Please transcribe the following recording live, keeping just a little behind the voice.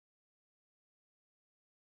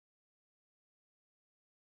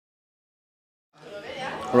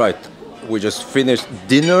Right, we just finished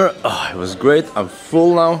dinner. Oh, it was great. I'm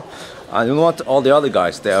full now. And you know what? All the other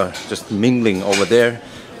guys, they are just mingling over there.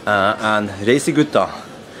 And Reisegutta,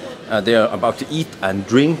 they are about to eat and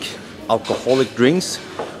drink alcoholic drinks.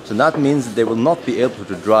 So that means they will not be able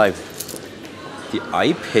to drive the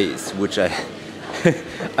I-Pace, which I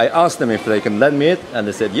asked them if they can lend me it, and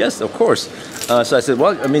they said yes, of course. So I said,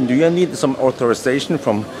 well, I mean, do you need some authorization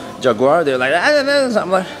from Jaguar? They're like, I'm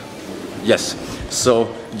like, yes. So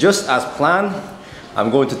just as planned, I'm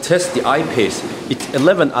going to test the I-Pace. It's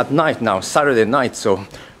 11 at night now, Saturday night, so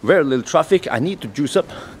very little traffic. I need to juice up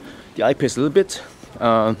the I-Pace a little bit,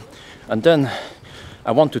 and then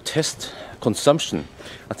I want to test consumption.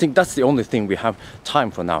 I think that's the only thing we have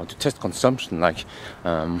time for now, to test consumption. Like,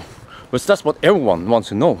 but that's what everyone wants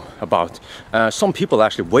to know about. Some people are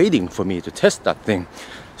actually waiting for me to test that thing.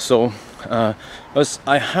 So,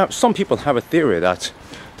 some people have a theory that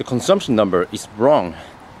the consumption number is wrong.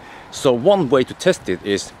 So one way to test it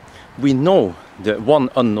is, we know the one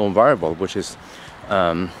unknown variable, which is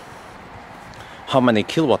how many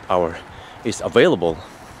kilowatt hour is available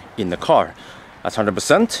in the car. That's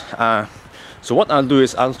 100%. So what I'll do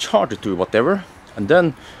is I'll charge it to whatever, and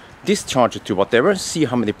then discharge it to whatever, see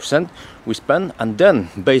how many percent we spend, and then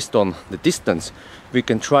based on the distance we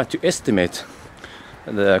can try to estimate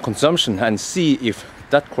the consumption and see if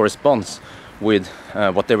that corresponds with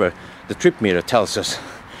whatever the trip meter tells us.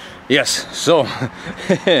 Yes, so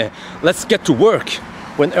let's get to work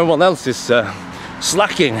when everyone else is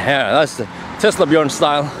slacking. Yeah, that's the Tesla Björn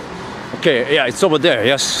style. Okay, yeah, it's over there.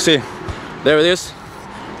 Yes, see, there it is.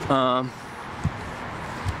 The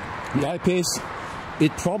I-Pace,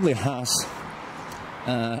 it probably has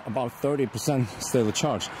about 30% still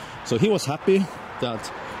charged. So he was happy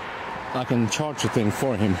that I can charge the thing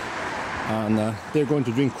for him. And they're going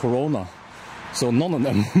to drink Corona. So none of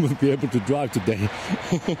them will be able to drive today,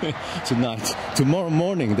 tonight. Tomorrow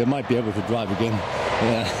morning they might be able to drive again.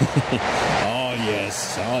 Yeah. Oh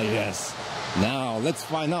yes, oh yes. Now let's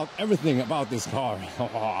find out everything about this car.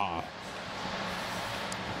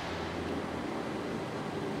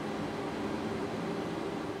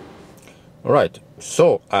 Alright,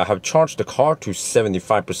 so I have charged the car to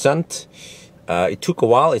 75%. It took a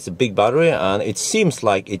while, it's a big battery, and it seems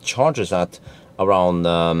like it charges at around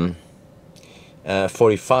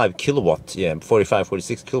 45 kilowatt, yeah, 45,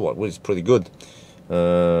 46 kilowatt, which is pretty good.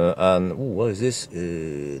 And ooh, what is this?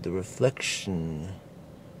 The reflection.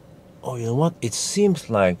 Oh, you know what? It seems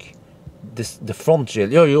like the front gel.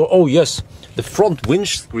 Oh yes, the front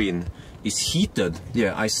windscreen is heated.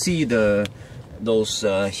 Yeah, I see those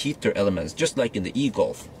heater elements, just like in the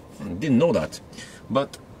e-Golf. Didn't know that,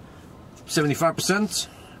 but 75%,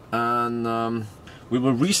 and we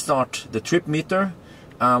will restart the trip meter.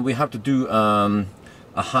 We have to do a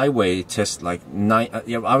highway test, like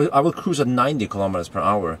yeah, I will cruise at 90 kilometers per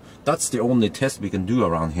hour. That's the only test we can do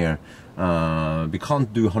around here. We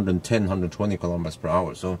can't do 110, 120 kilometers per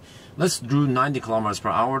hour. So let's do 90 kilometers per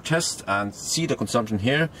hour test and see the consumption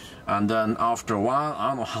here. And then after a while, I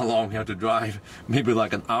don't know how long we have to drive, maybe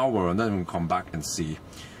like an hour, and then we can come back and see.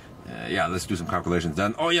 Yeah, let's do some calculations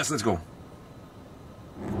then. Oh yes, let's go.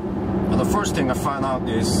 Well, the first thing I find out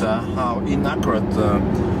is how inaccurate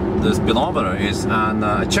the speedometer is, and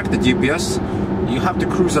I checked the GPS. You have to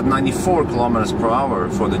cruise at 94 kilometers per hour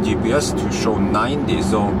for the GPS to show 90.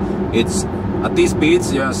 So it's at these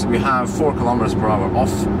speeds, yes, we have 4 kilometers per hour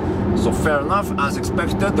off. So fair enough, as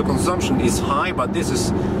expected. The consumption is high, but this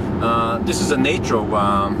is the nature of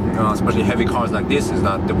especially heavy cars like this, is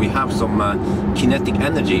that we have some kinetic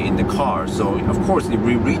energy in the car. So of course, if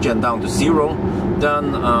we regen down to 0,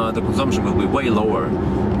 then the consumption will be way lower.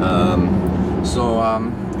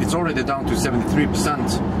 It's already down to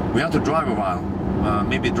 73%. We have to drive a while,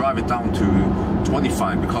 maybe drive it down to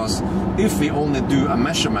 25, because if we only do a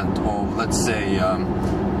measurement of, let's say,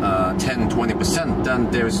 10-20%, then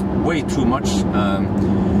there's way too much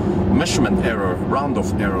measurement error,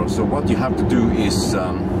 round-off error. So what you have to do is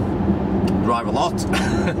drive a lot,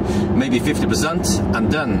 maybe 50%,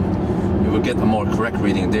 and then you will get a more correct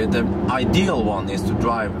reading. The ideal one is to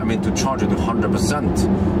drive, to charge it to 100%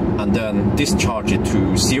 and then discharge it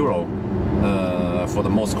to 0 for the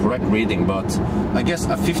most correct reading. But I guess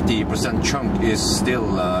a 50% chunk is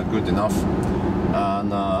still good enough.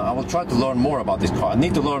 And I will try to learn more about this car. I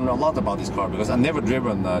need to learn a lot about this car because I've never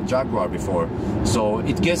driven a Jaguar before, so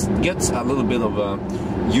it gets a little bit of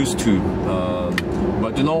used to.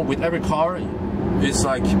 But you know, with every car, it's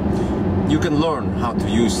like you can learn how to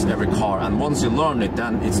use every car, and once you learn it,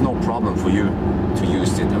 then it's no problem for you to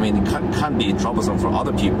use it. I mean, it can be troublesome for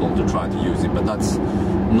other people to try to use it, but that's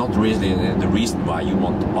not really the reason why you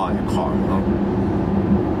want to buy a car, you know?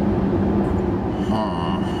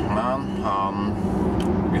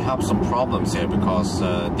 we have some problems here because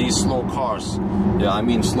these slow cars, yeah, I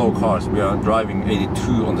mean slow cars, we are driving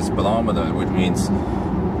 82 on the speedometer, which means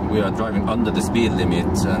we are driving under the speed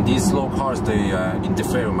limit, and these slow cars, they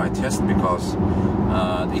interfere with my test because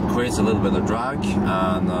it creates a little bit of drag,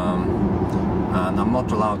 and I'm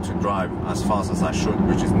not allowed to drive as fast as I should,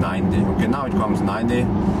 which is 90. Okay, now it comes 90,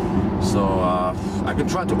 so I can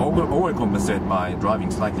try to overcompensate by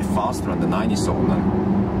driving slightly faster in the 90 zone.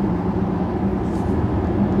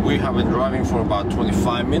 We have been driving for about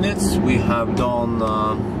 25 minutes. We have done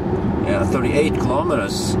 38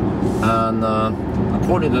 kilometers, and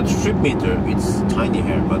according to the trip meter, it's tiny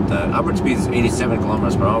here, but average speed is 87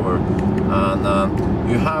 kilometers per hour, and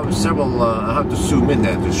you have several. I have to zoom in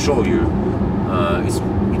there to show you.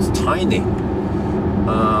 It's tiny.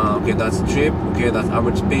 Okay, that's trip. Okay, that's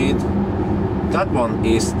average speed. That one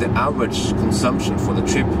is the average consumption for the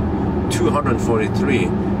trip, 243.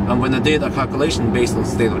 And when I did a calculation based on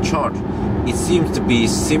state of charge, it seems to be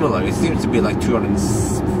similar. It seems to be like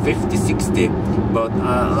 250, 60. But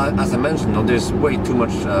as I mentioned, there's way too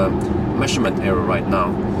much measurement error right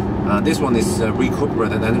now. This one is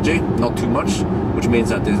recuperated energy, not too much, which means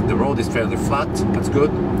that the road is fairly flat. That's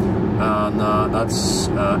good. And that's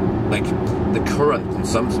like the current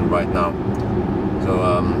consumption right now. So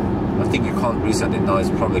I think you can't reset it now. It's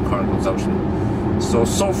probably current consumption. So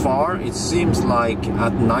far it seems like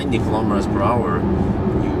at 90 kilometers per hour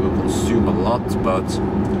you will consume a lot, but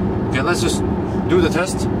okay, let's just do the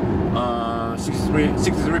test.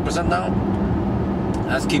 63% now.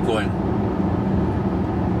 Let's keep going.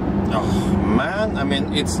 Oh man, I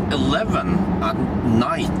mean, it's 11 at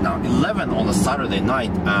night now, 11 on a Saturday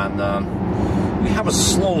night, and we have a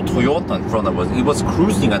slow Toyota in front of us. It was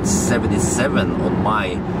cruising at 77 on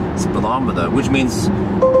my speedometer, which means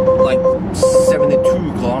like 72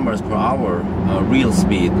 kilometers per hour real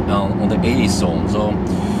speed on the 80 zone. So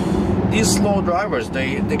these slow drivers,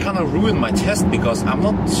 they kind of ruin my test because I'm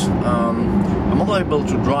not able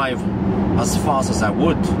to drive as fast as I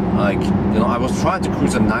would. Like, you know, I was trying to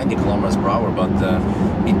cruise at 90 kilometers per hour, but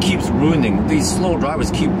it keeps ruining. These slow drivers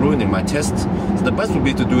keep ruining my test. So the best would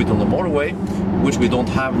be to do it on the motorway, which we don't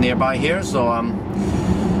have nearby here. So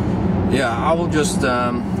yeah, I will just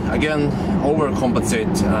again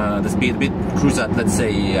overcompensate the speed a bit, cruise at, let's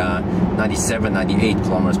say 97, 98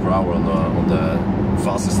 kilometers per hour on the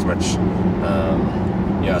fastest stretch.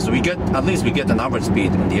 Yeah, so at least we get an average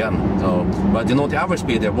speed in the end. So, but you know, the average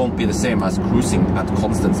speed there won't be the same as cruising at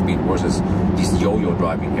constant speed versus this yo-yo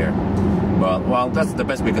driving here. But well, that's the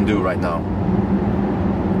best we can do right now.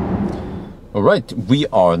 Alright, we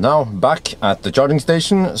are now back at the charging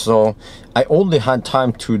station. So I only had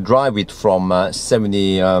time to drive it from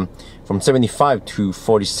 75 to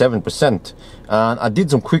 47%, and I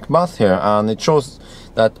did some quick math here, and it shows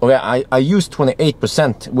that I used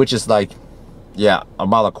 28%, which is like, yeah,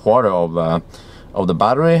 about a quarter of the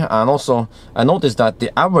battery. And also I noticed that the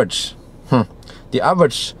average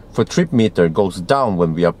for trip meter goes down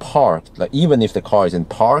when we are parked, like even if the car is in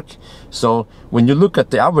park. So when you look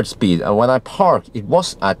at the average speed, and when I parked, it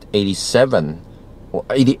was at 87 or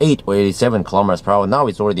 88 or 87 kilometers per hour. Now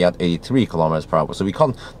it's already at 83 kilometers per hour. So we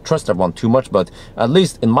can't trust that one too much, but at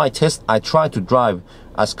least in my test I tried to drive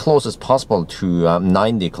as close as possible to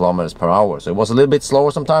 90 kilometers per hour. So it was a little bit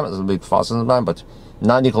slower sometimes, a little bit faster sometimes, but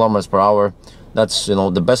 90 kilometers per hour, that's, you know,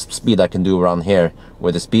 the best speed I can do around here,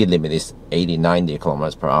 where the speed limit is 80-90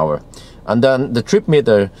 kilometers per hour. And then the trip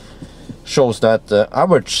meter shows that the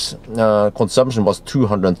average consumption was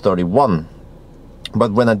 231.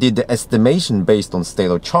 But when I did the estimation based on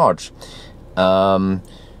state of charge, you know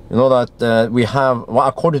that we have, well,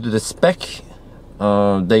 according to the spec,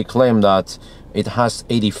 they claim that it has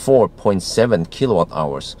 84.7 kilowatt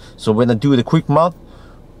hours. So when I do the quick math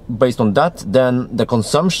based on that, then the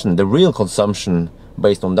consumption, the real consumption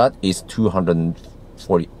based on that is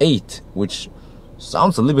 248, which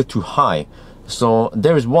sounds a little bit too high. So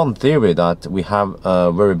there is one theory that we have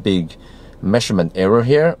a very big measurement error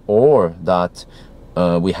here, or that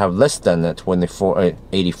we have less than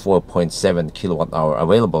 84.7 kilowatt hour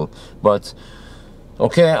available. But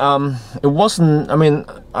okay, it wasn't, I mean,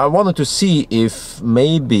 I wanted to see if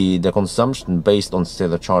maybe the consumption based on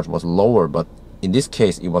state of charge was lower, but in this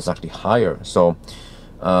case it was actually higher. So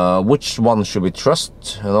which one should we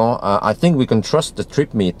trust? You know, I think we can trust the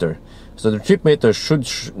trip meter. So the trip meter should,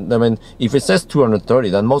 I mean, if it says 230,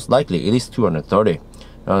 then most likely it is 230.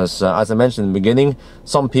 As I mentioned in the beginning,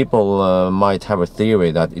 some people might have a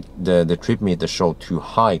theory that the trip meter showed too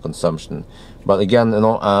high consumption. But again, you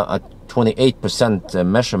know, a 28%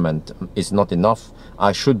 measurement is not enough.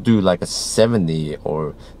 I should do like a 70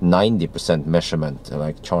 or 90% measurement,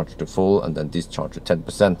 like charge to full and then discharge to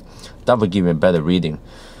 10%. That would give me a better reading.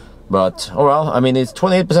 But oh well, I mean, it's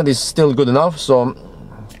 28% is still good enough. So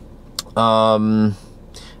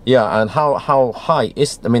yeah, and how high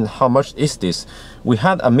is, I mean, how much is this? We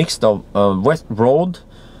had a mix of wet road.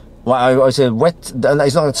 Well, I say wet, and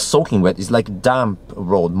it's not soaking wet, it's like damp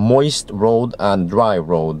road, moist road and dry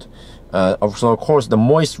road. So of course the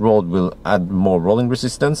moist road will add more rolling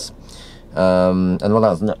resistance. And what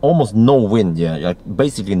else? Almost no wind, yeah, like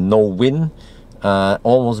basically no wind.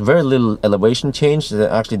 Almost very little elevation change.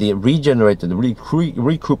 Actually, the regenerated,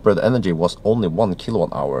 recuperated energy was only 1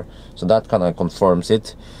 kilowatt-hour. So that kind of confirms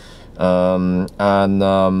it.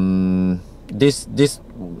 This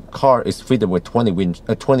car is fitted with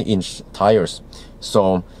 20-inch tires.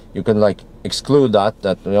 So you can like exclude that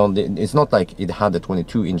you know, it's not like it had the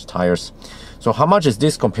 22-inch tires. So how much is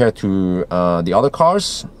this compared to the other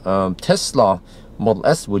cars? Tesla Model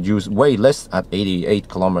S would use way less at 88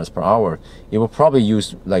 kilometers per hour. It will probably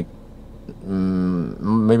use like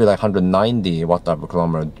maybe like 190 watt-hour per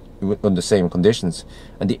kilometer in the same conditions,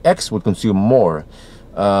 and the X would consume more.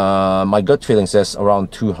 My gut feeling says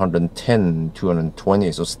around 210,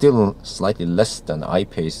 220, so still slightly less than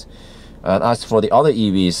I-Pace. And as for the other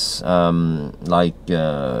EVs, like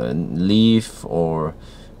Leaf or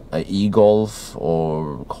e-Golf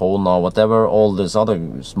or Kona, whatever, all these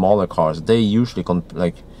other smaller cars, they usually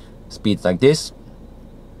like speeds like this.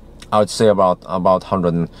 I would say about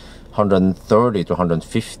 130 to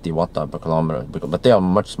 150 watt-hour per kilometer, but they are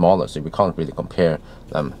much smaller, so we can't really compare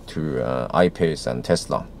them to I-Pace and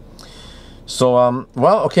Tesla. So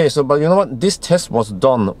well, okay, so but you know what, this test was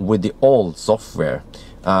done with the old software,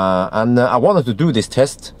 and I wanted to do this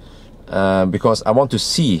test because I want to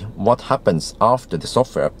see what happens after the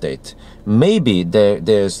software update. Maybe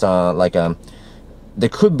there's like there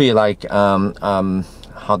could be like how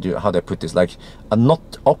do I put this, like a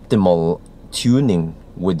not optimal tuning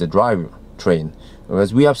with the drivetrain,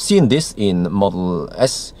 whereas we have seen this in Model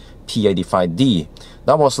S P85D.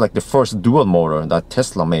 That was like the first dual motor that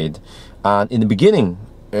Tesla made, and in the beginning,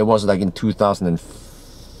 it was like in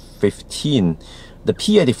 2015, the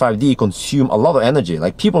P85D consumed a lot of energy.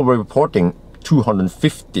 Like people were reporting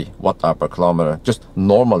 250 watt-hour per kilometer, just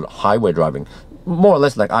normal highway driving, more or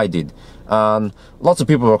less like I did. And lots of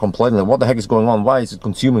people were complaining, like, what the heck is going on? Why is it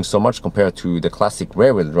consuming so much compared to the classic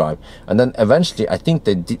rear-wheel drive? And then eventually, I think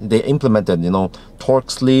they implemented, you know, torque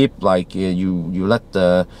sleep, like you let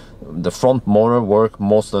the front motor work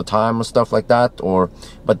most of the time and stuff like that.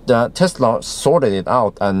 But Tesla sorted it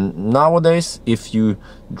out, and nowadays, if you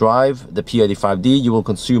drive the P85D, you will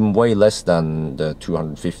consume way less than the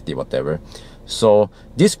 250 whatever. So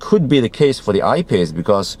this could be the case for the I-Pace,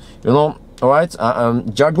 because, you know, all right,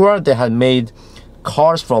 Jaguar, they had made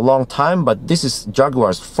cars for a long time, but this is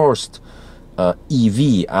Jaguar's first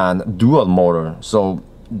EV and dual motor. So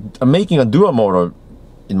making a dual motor,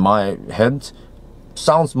 in my head,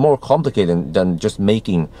 sounds more complicated than just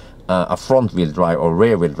making a front wheel drive or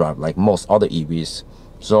rear wheel drive like most other EVs.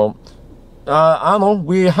 So I don't know,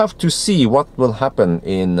 we have to see what will happen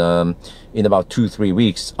in about 2-3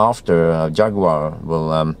 weeks after Jaguar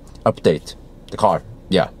will update the car.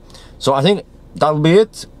 Yeah. So I think that'll be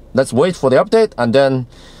it. Let's wait for the update, and then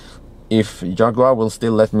if Jaguar will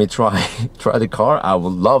still let me try the car, I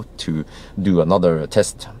would love to do another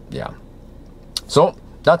test. Yeah. So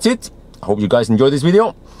that's it. I hope you guys enjoyed this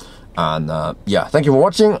video, and yeah, thank you for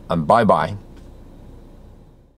watching, and bye bye.